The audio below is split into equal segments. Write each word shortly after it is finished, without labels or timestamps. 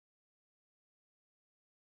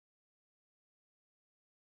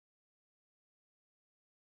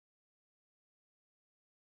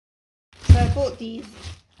bought these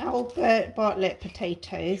Albert Bartlett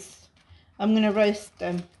potatoes. I'm going to roast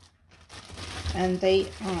them, and they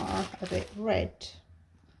are a bit red.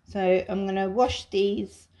 So I'm going to wash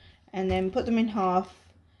these and then put them in half.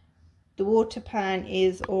 The water pan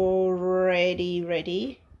is already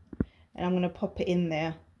ready, and I'm going to pop it in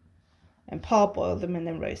there and parboil them and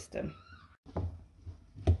then roast them.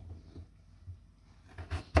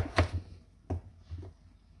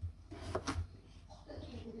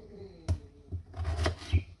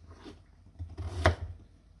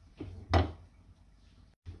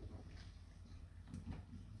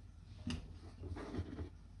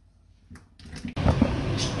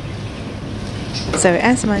 So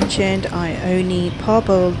as mentioned, I only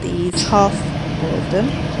parboiled these, half boiled them,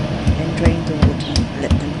 and drained the water,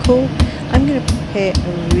 let them cool. I'm going to prepare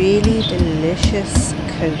a really delicious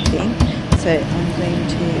coating. So I'm going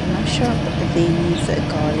to mash up these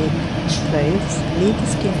garlic cloves, leave the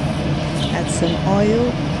skin off, add some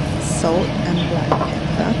oil, salt and black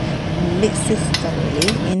pepper, mix this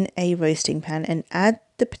thoroughly in a roasting pan, and add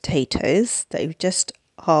the potatoes that you've just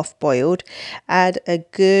half boiled. Add a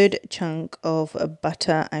good chunk of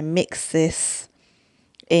butter and mix this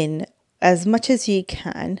in as much as you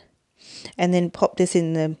can, and then pop this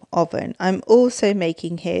in the oven. I'm also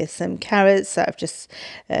making here some carrots that I've just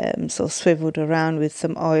sort of swiveled around with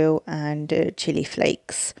some oil and chili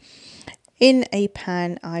flakes. In a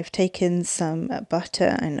pan, I've taken some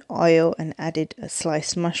butter and oil and added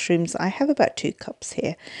sliced mushrooms. I have about 2 cups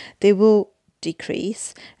here. They will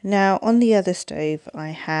decrease. Now on the other stove I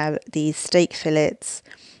have these steak fillets.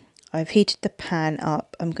 I've heated the pan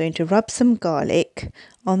up. I'm going to rub some garlic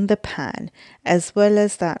on the pan. As well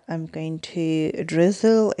as that, I'm going to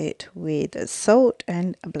drizzle it with salt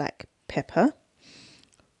and black pepper,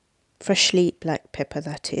 freshly black pepper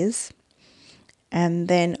that is. And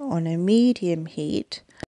then on a medium heat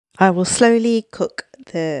I will slowly cook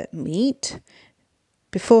the meat.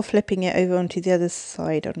 Before flipping it over onto the other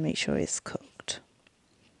side, I'll make sure it's cooked.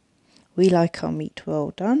 We like our meat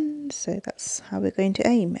well done, so that's how we're going to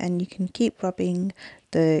aim. And you can keep rubbing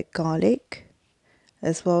the garlic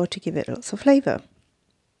as well to give it lots of flavour.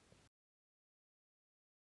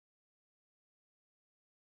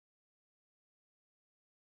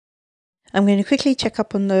 I'm going to quickly check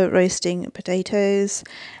up on the roasting potatoes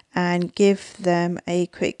and give them a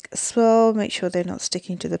quick swirl, make sure they're not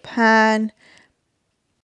sticking to the pan.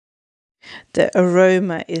 The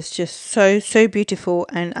aroma is just so beautiful,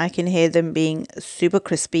 and I can hear them being super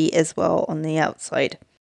crispy as well on the outside.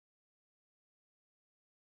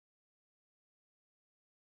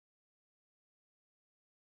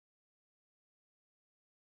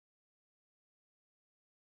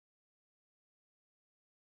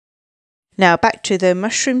 Now back to the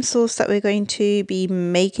mushroom sauce that we're going to be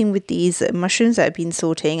making with these mushrooms that I've been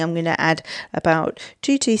sauteing. I'm going to add about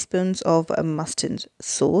 2 teaspoons of mustard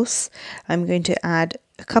sauce. I'm going to add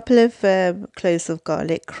a couple of cloves of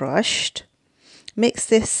garlic crushed. Mix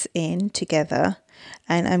this in together,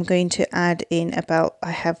 and I'm going to add in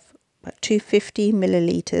I have 250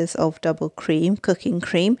 milliliters of double cream, cooking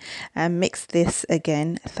cream, and mix this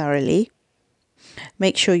again thoroughly.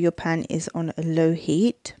 Make sure your pan is on a low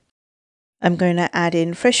heat. I'm going to add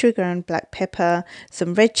in freshly ground black pepper,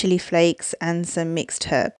 some red chili flakes and some mixed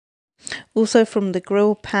herb. Also from the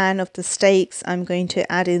grill pan of the steaks, I'm going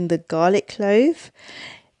to add in the garlic clove.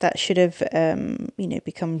 That should have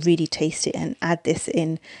become really tasty, and add this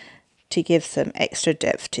in to give some extra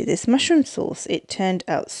depth to this mushroom sauce. It turned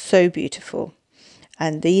out so beautiful.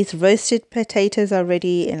 And these roasted potatoes are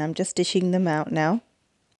ready, and I'm just dishing them out now.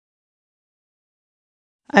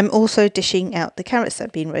 I'm also dishing out the carrots that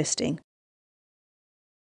I've been roasting.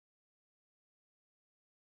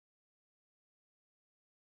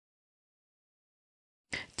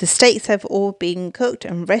 The steaks have all been cooked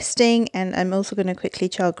and resting, and I'm also going to quickly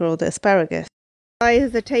char grill the asparagus.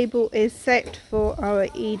 Guys, the table is set for our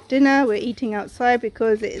Eid dinner. We're eating outside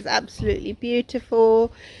because it is absolutely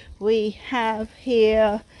beautiful. We have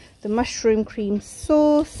here the mushroom cream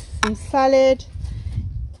sauce, some salad,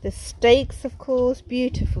 the steaks, of course,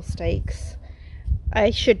 beautiful steaks. I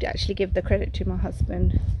should actually give the credit to my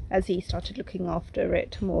husband, as he started looking after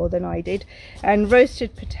it more than I did. And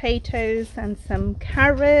roasted potatoes and some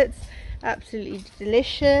carrots, absolutely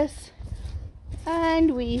delicious.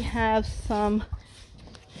 And we have some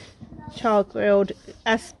char grilled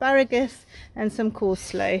asparagus and some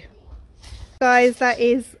coleslaw. Guys, that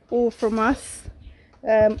is all from us.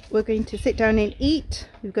 We're going to sit down and eat.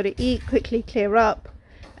 We've got to eat, quickly clear up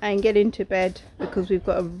and get into bed because we've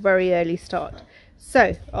got a very early start.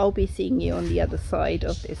 So I'll be seeing you on the other side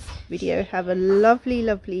of this video. Have a lovely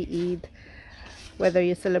Eid. whether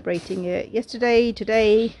you're celebrating it yesterday,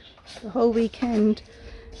 today, the whole weekend.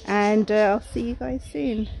 And I'll see you guys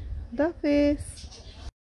soon. Love this.